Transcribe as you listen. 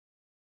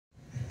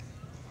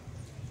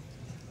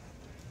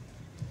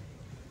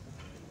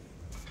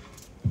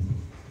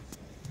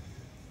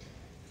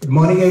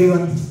morning,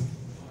 everyone.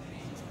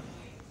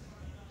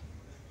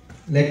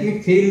 Let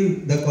me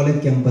feel the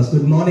college campus.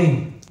 Good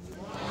morning.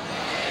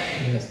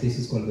 Yes, this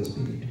is called the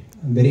spirit.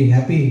 I'm very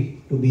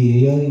happy to be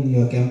here in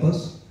your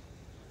campus.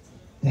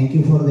 Thank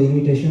you for the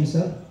invitation,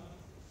 sir.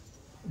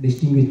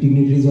 Distinguished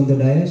dignitaries on the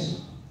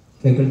dais,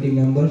 faculty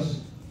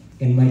members,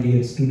 and my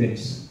dear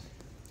students.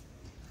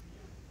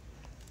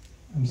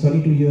 I'm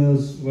sorry to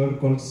use a word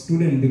called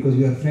student because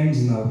you are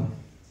friends now.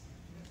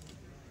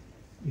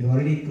 You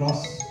already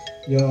crossed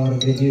your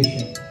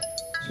graduation,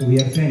 so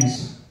we are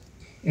friends.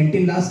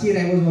 Until last year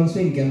I was also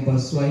in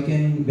campus, so I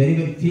can very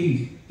well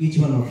feel each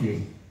one of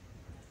you.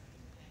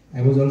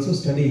 I was also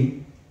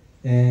studying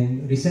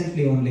and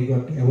recently only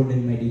got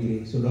awarded my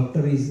degree. So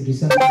doctor is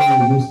recently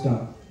used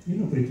term,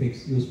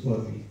 prefix used for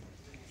me.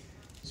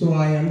 So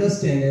I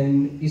understand,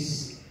 and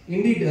it's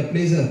indeed a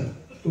pleasure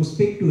to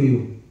speak to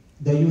you,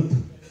 the youth.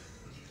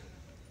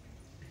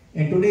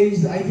 And today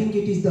is, I think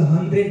it is the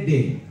 100th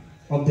day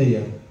of the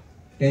year,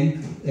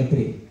 10th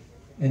April.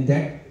 And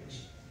that,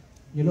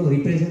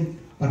 represent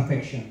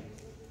perfection,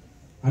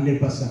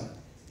 100%.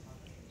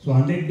 So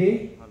 100th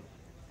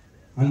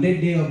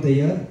day of the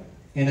year,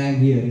 and I am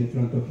here in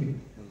front of you.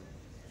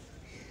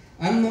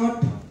 I am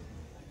not,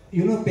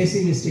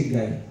 pessimistic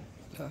guy,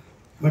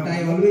 but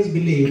I always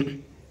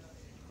believe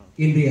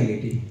in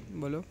reality.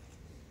 Bolo.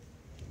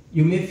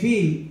 You may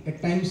feel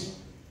at times,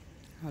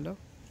 Hello.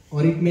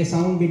 or it may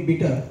sound a bit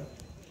bitter,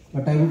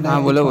 but I would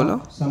like to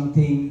talk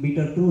something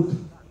bitter truth.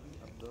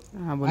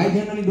 I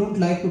generally don't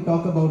like to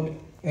talk about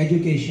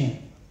education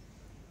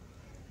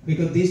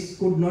because this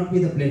could not be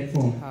the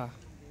platform.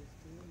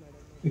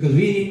 Because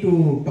we need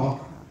to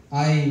talk.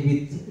 I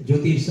with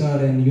Jyotir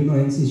sir and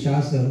NC Shah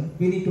sir,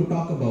 we need to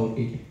talk about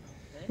it.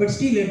 But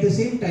still at the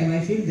same time I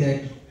feel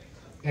that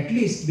at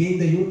least being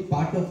the youth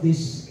part of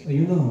this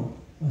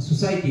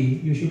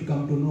society, you should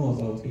come to know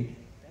about it.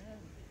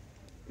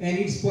 And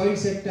it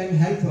spoils at times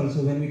health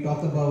also when we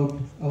talk about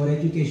our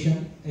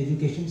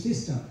education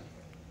system.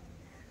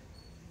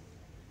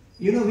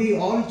 We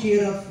all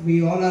cheer up,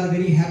 we all are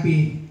very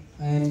happy,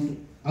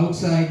 and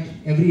outside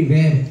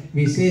everywhere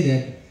we say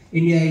that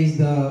India is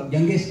the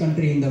youngest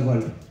country in the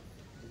world.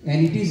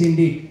 And it is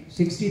indeed.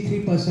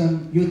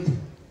 63% youth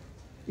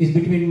is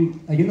between,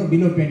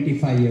 below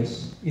 25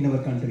 years in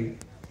our country.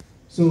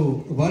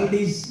 So world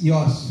is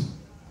yours.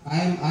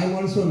 I'm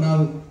also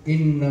now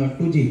in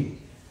 2G,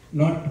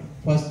 not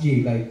first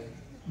G, like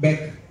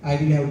back I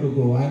will have to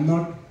go. I'm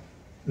not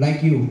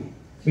like you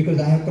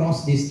because I have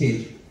crossed this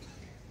stage.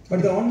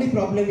 But the only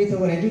problem with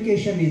our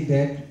education is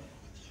that,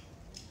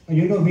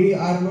 we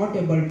are not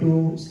able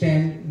to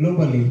stand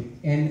globally,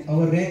 and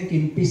our rank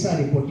in PISA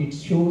report, it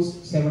shows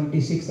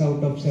 76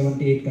 out of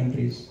 78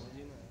 countries.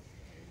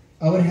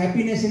 Our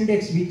happiness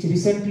index, which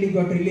recently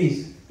got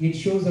released, it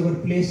shows our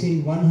place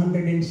in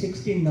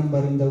 116 number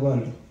in the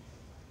world,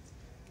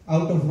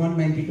 out of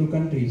 192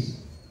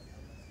 countries.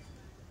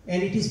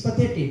 And it is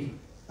pathetic.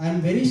 I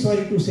am very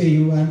sorry to say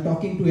you, I am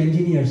talking to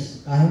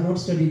engineers. I have not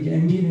studied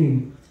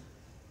engineering.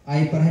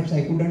 Perhaps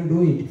I couldn't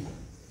do it.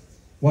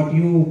 What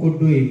you could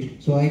do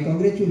it. So I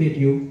congratulate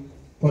you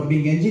for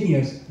being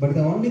engineers. But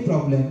the only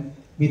problem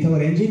with our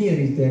engineer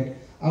is that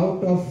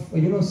out of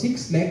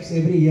 6 lakhs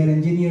every year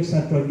engineers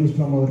are produced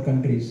from our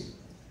countries.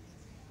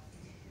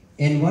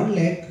 And 1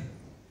 lakh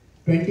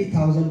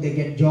 20,000 they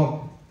get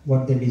job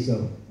what they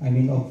deserve.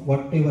 Of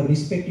whatever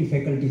respective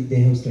faculties they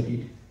have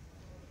studied.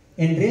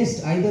 And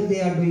rest either they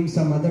are doing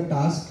some other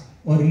task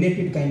or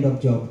related kind of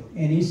job,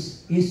 and it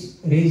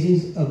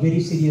raises a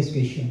very serious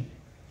question.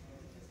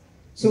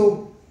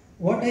 So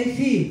what I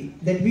feel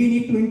that we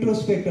need to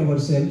introspect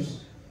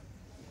ourselves,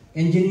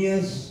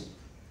 engineers,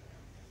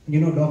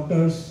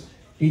 doctors,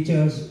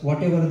 teachers,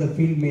 whatever the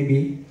field may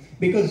be,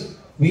 because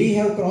we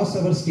have crossed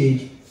our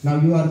stage. Now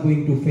you are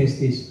going to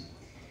face this.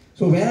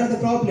 So where are the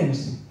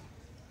problems?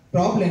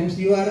 Problems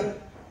you are,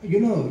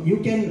 you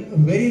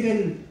can very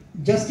well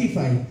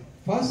justify.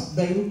 First,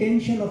 the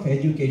intention of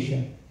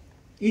education.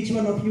 Each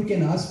one of you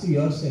can ask to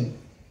yourself,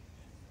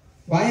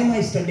 why am I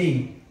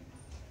studying?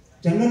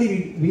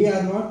 Generally, we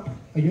are not,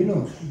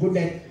 good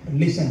at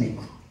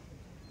listening.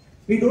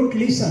 We don't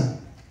listen.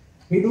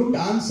 We don't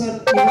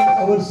answer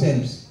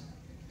ourselves.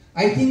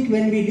 I think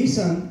when we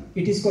listen,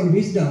 it is called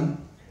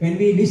wisdom, when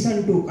we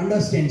listen to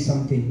understand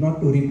something,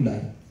 not to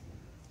reply.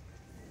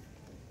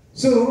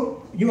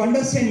 So, you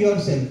understand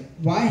yourself,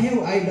 why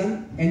have I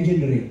done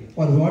engineering?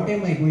 Or what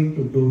am I going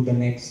to do the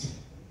next?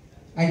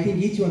 I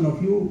think each one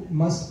of you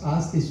must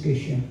ask this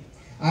question.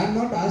 I am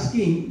not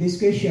asking this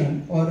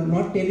question or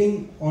not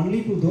telling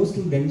only to those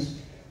students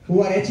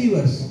who are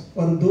achievers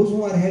or those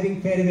who are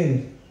having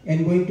farewell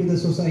and going to the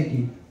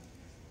society.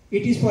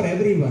 It is for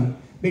everyone,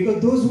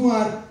 because those who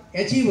are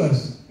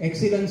achievers,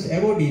 excellence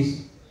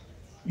awardees,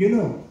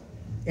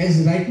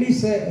 as rightly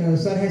sir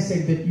has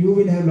said that you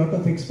will have a lot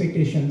of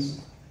expectations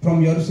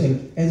from yourself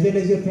as well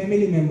as your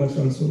family members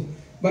also.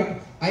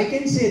 But I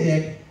can say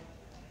that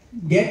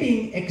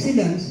getting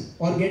excellence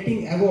or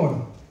getting award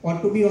or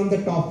to be on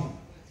the top,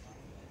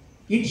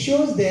 it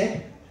shows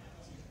that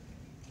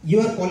you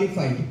are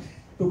qualified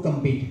to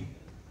compete.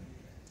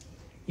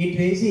 it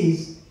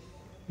raises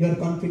your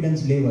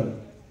confidence level.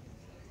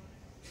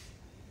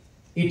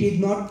 It is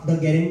not the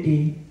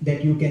guarantee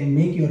that you can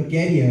make your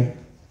career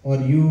or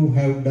you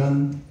have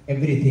done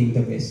everything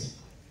the best.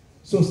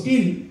 So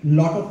still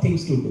lot of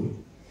things to do.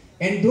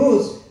 And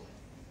those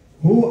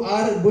who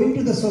are going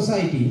to the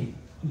society,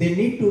 they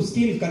need to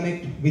still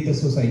connect with the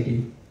society.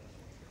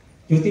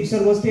 Jyotik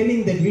sir was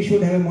telling that we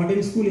should have a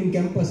modern school in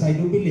campus. I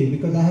do believe,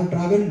 because I have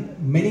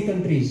traveled many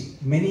countries,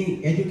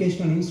 many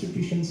educational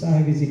institutions I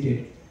have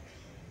visited.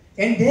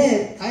 And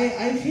there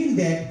I feel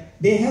that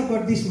they have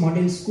got this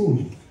model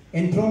school.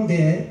 And from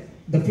there,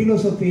 the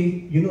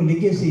philosophy,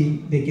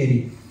 legacy they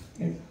carry.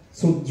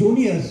 So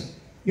juniors,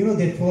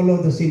 they follow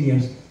the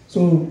seniors.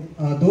 So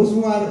those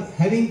who are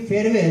having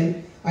farewell,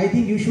 I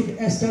think you should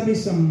establish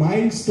some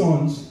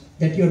milestones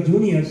that your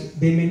juniors,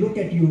 they may look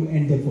at you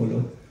and they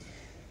follow.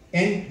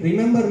 And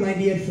remember, my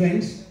dear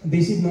friends,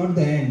 this is not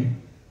the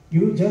end.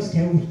 You just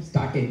have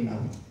started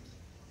now.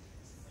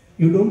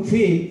 You don't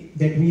feel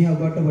that we have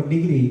got our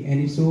degree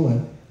and it's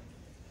over.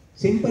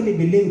 Simply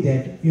believe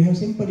that you have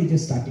simply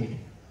just started.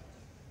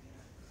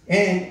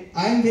 And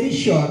I am very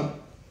sure,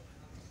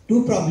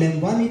 two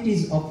problems. One, it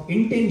is of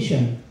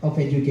intention of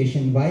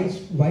education. Why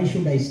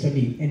should I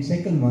study? And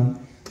second one,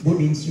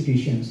 good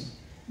institutions.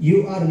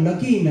 You are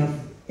lucky enough,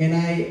 and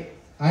I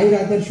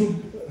rather should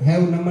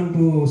have naman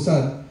to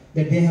sir,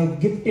 that they have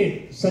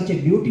gifted such a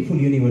beautiful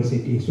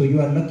university. So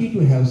you are lucky to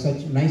have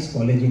such nice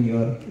college in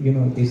your,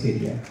 this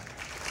area.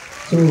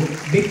 So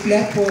big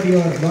clap for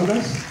your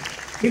donors,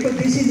 because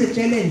this is a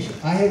challenge.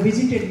 I have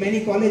visited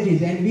many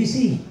colleges and we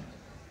see,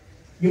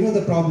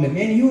 the problem,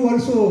 and you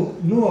also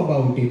know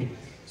about it.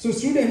 So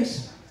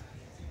students,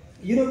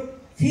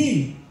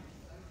 feel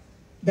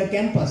the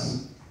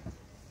campus,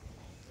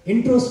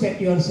 introspect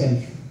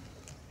yourself,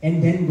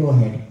 and then go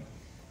ahead.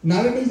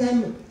 Nowadays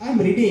I'm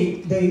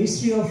reading the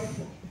history of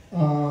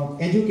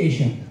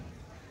education,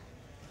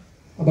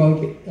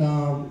 about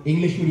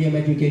English medium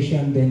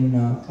education, then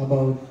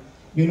about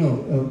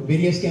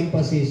various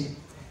campuses.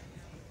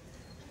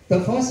 The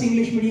first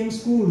English medium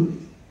school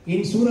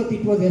in Surat,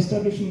 it was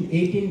established in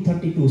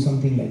 1832,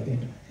 something like that,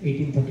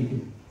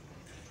 1832.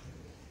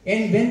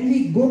 And when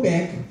we go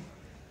back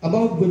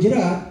about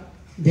Gujarat,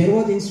 there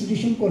was an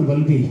institution called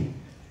Valbhi.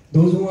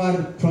 Those who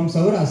are from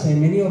Saurashtra,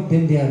 and many of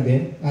them they are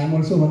there. I am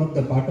also one of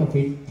the part of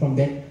it from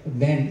that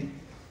land.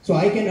 So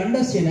I can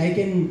understand,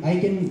 I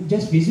can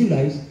just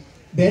visualize.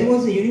 There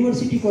was a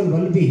university called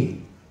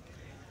Valbhi,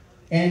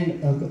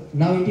 and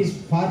now it is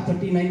far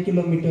 39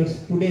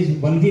 kilometers. Today is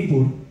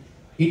Valbhipur.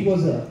 It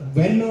was a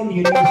well-known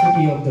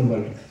university of the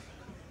world.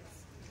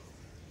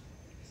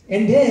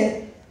 And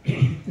there,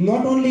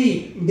 not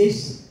only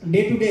this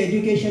day-to-day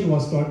education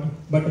was taught,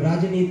 but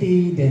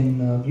Rajaniti,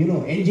 then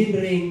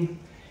engineering,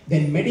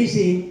 then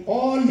medicine,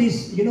 all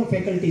these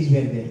faculties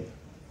were there.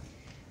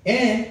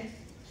 And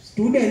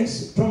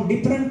students from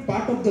different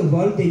part of the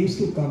world, they used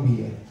to come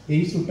here. They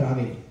used to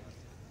travel.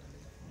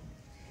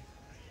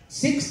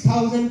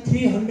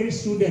 6,300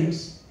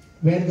 students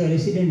were the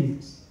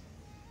residents.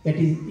 That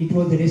is, it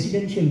was a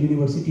residential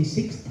university.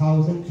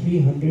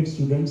 6,300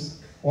 students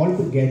all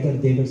together,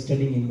 they were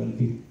studying in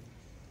Valbhi.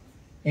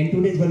 And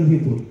today's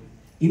Valbhipur.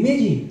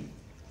 Imagine,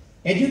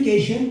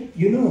 education,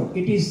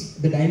 it is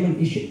the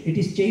diamond. It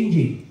is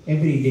changing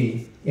every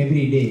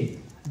day,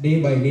 day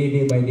by day,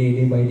 day by day,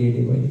 day by day,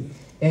 day by day.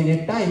 And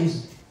at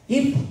times,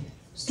 if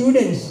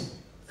students,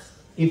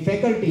 if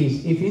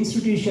faculties, if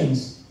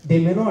institutions, they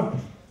may not,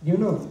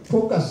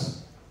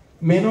 focus,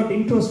 may not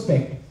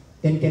introspect,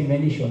 then can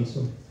vanish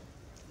also.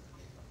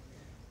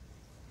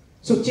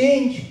 So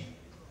change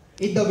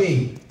is the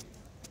way.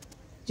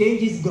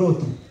 Change is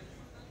growth.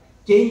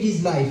 Change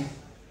is life.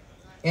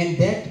 And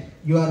that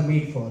you are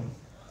made for.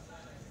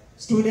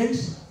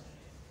 Students,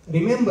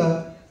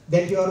 remember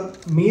that your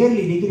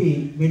merely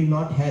degree will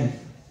not help.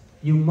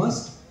 You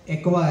must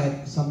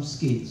acquire some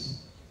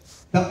skills.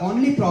 The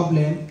only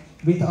problem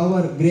with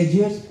our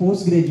graduates,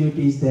 postgraduate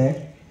is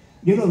that,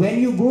 when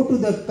you go to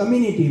the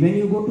community, when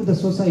you go to the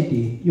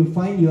society, you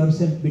find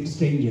yourself a bit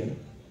stranger.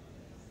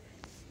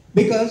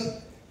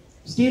 Because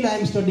still I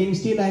am studying,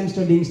 still I am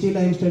studying, still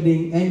I am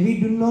studying, and we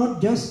do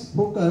not just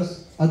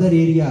focus other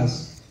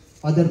areas,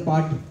 other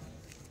part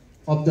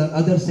of the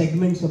other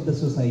segments of the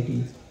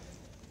society.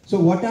 So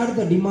what are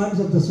the demands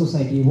of the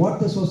society? What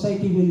the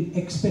society will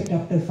expect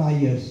after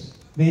 5 years?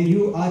 When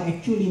you are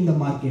actually in the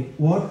market,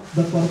 what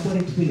the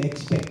corporates will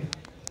expect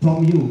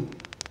from you?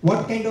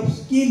 What kind of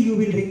skill you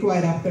will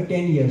require after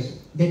 10 years?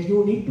 That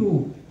you need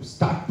to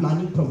start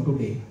planning from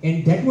today.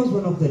 And that was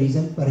one of the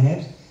reasons,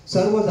 perhaps,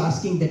 sir was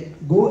asking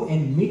that go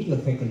and meet your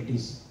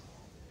faculties.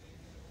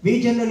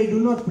 We generally do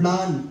not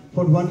plan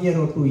for 1 year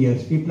or 2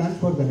 years. We plan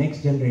for the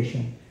next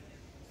generation.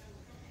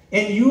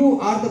 And you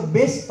are the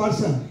best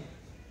person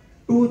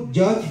to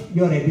judge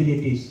your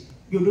abilities.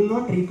 You do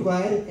not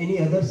require any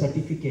other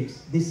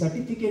certificates. These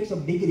certificates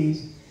of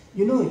degrees,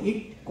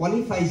 it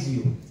qualifies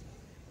you.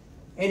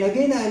 And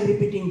again I am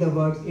repeating the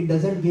words, it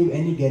doesn't give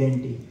any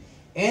guarantee.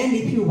 And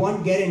if you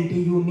want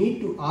guarantee, you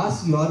need to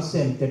ask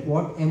yourself that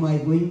what am I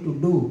going to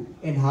do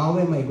and how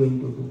am I going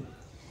to do.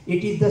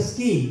 It is the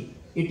skill,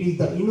 it is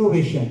the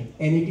innovation,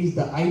 and it is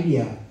the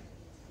idea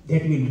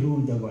that will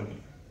rule the world.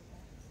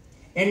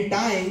 And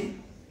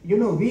time,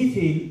 we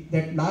feel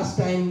that last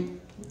time,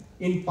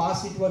 in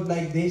past it was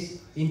like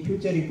this, in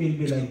future it will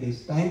be like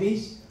this. Time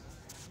is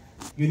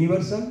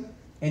universal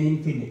and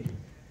infinite.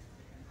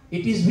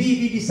 It is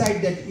we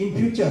decide that in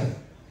future,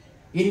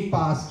 in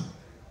past,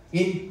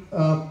 in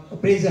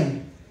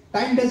present,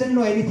 time doesn't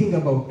know anything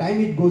about. Time,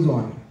 it goes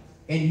on.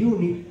 And you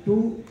need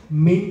to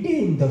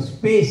maintain the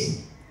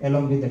space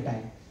along with the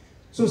time.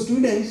 So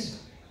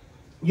students,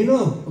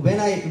 when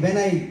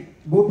I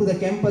go to the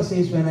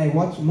campuses, when I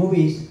watch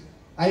movies,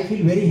 I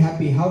feel very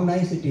happy how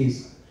nice it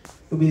is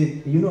to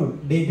be,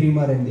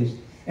 daydreamer and this.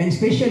 And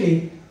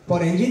especially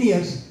for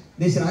engineers,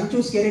 this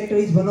Rancho's character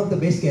is one of the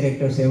best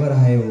characters ever I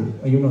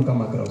have,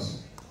 come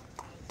across.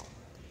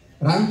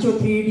 Rancho,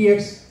 Three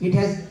Idiots, it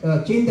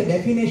has changed the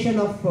definition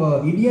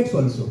of idiots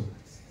also.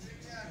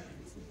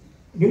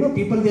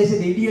 People, they say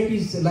the idiot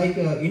is like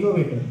an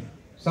innovator,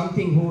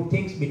 something who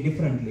thinks bit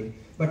differently.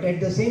 But at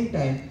the same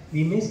time,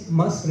 we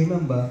must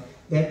remember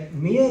that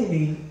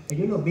merely,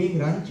 being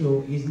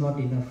Rancho is not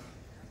enough.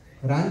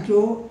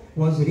 Rancho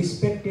was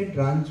respected.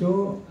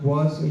 Rancho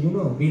was,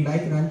 we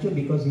like Rancho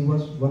because he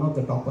was one of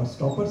the toppers.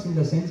 Toppers in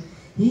the sense,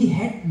 he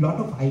had lot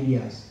of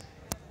ideas.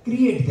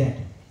 Create that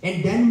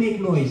and then make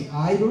noise.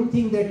 I don't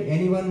think that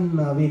anyone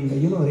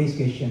will, raise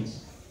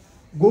questions.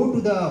 Go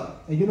to the,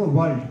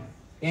 world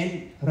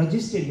and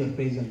register your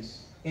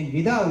presence. And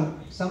without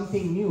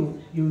something new,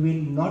 you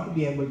will not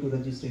be able to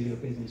register your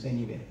presence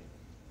anywhere.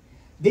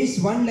 This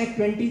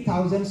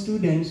 1,20,000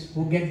 students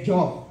who get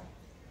job,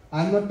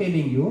 I'm not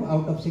telling you,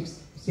 out of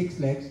 6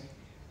 lakhs,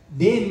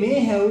 they may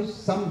have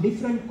some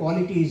different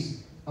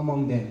qualities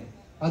among them.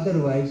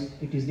 Otherwise,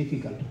 it is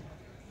difficult.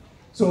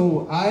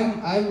 So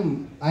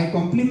I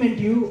compliment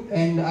you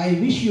and I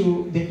wish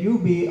you that you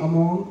be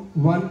among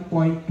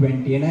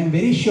 1.20. And I'm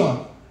very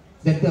sure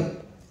that the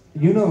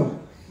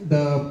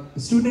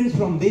students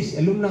from this,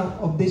 alumni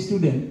of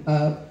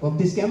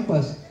this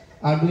campus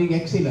are doing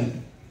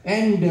excellent.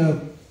 And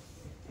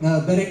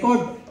the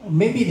record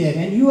may be there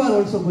and you are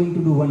also going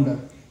to do wonder.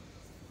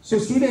 So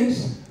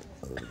students,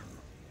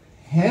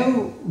 have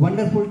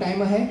wonderful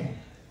time ahead,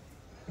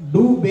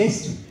 do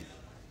best,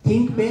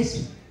 think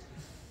best,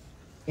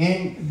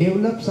 and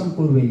develop some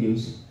core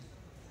values.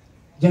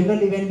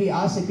 Generally, when we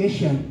ask a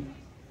question,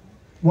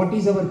 what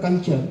is our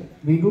culture?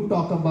 We do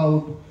talk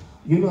about,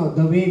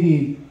 the way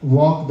we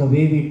walk, the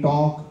way we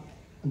talk,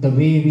 the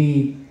way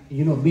we,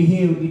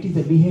 behave. It is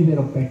the behavior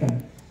of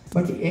pattern.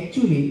 But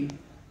actually,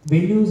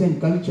 values and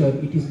culture,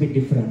 it is a bit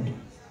different.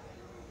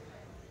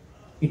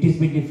 It is a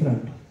bit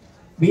different.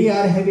 We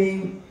are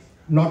having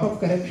lot of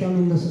corruption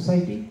in the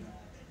society.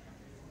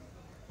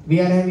 We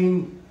are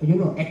having,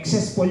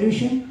 excess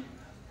pollution.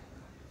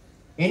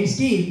 And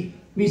still,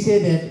 we say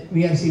that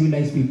we are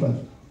civilized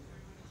people.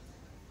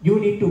 You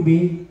need to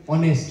be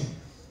honest.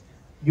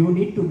 You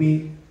need to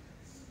be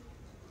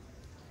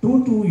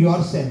true to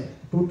yourself,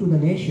 true to the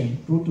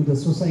nation, true to the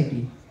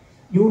society.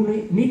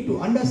 You need to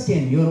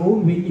understand your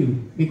own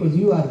value because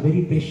you are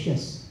very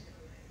precious.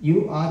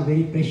 You are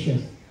very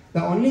precious.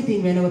 The only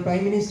thing when our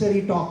Prime Minister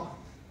he talked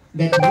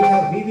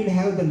that we will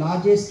have the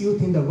largest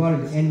youth in the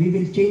world and we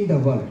will change the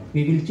world.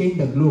 We will change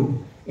the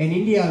globe and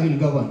India will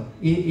govern.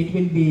 It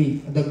will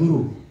be the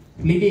guru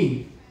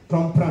leading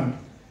from front.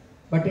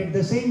 But at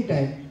the same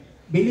time,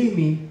 believe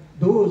me,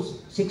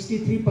 those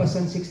 63%,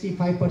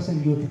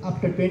 65% youth,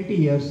 after 20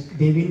 years,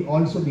 they will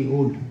also be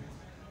old.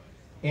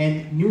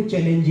 And new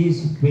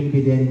challenges will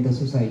be there in the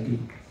society.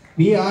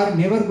 We are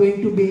never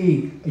going to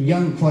be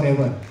young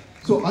forever.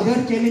 So other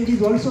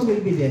challenges also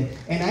will be there.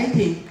 And I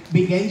think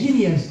big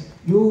engineers,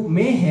 you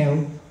may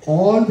have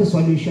all the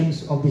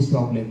solutions of these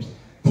problems.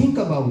 Think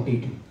about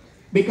it.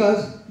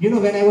 Because,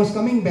 when I was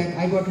coming back,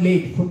 I got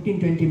late,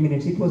 15-20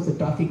 minutes. It was the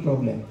traffic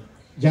problem.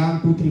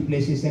 Jam 2-3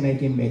 places and I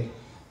came back.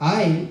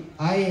 I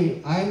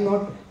am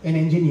not an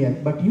engineer,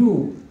 but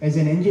you, as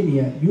an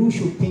engineer, you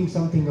should think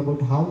something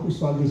about how to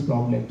solve these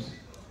problems.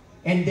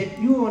 And that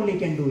you only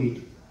can do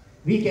it.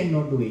 We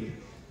cannot do it.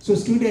 So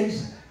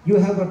students, you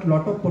have got a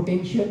lot of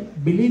potential.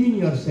 Believe in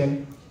yourself.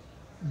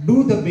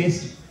 Do the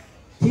best.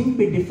 Think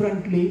bit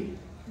differently.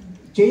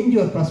 Change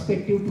your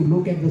perspective to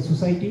look at the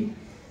society.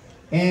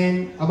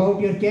 And about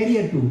your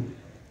career too.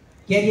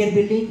 Career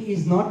building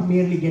is not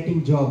merely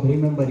getting job.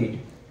 Remember it.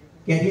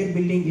 Career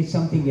building is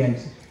something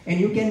else. And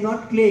you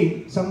cannot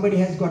claim somebody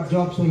has got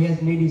job so he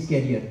has made his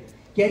career.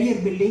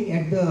 Career building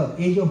at the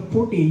age of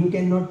 40, you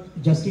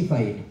cannot justify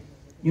it.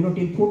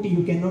 Till 40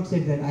 you cannot say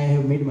that I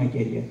have made my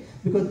career.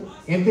 Because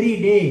every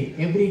day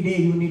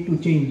you need to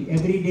change.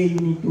 Every day you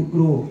need to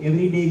grow.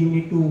 Every day you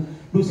need to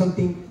do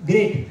something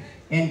great.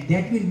 And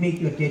that will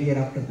make your career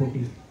after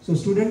 40. So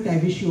student, I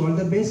wish you all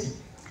the best.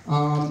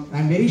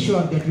 I'm very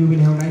sure that you will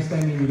have a nice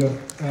time in your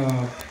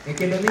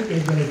academic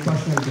as well as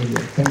personal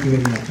career. Thank you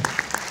very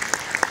much.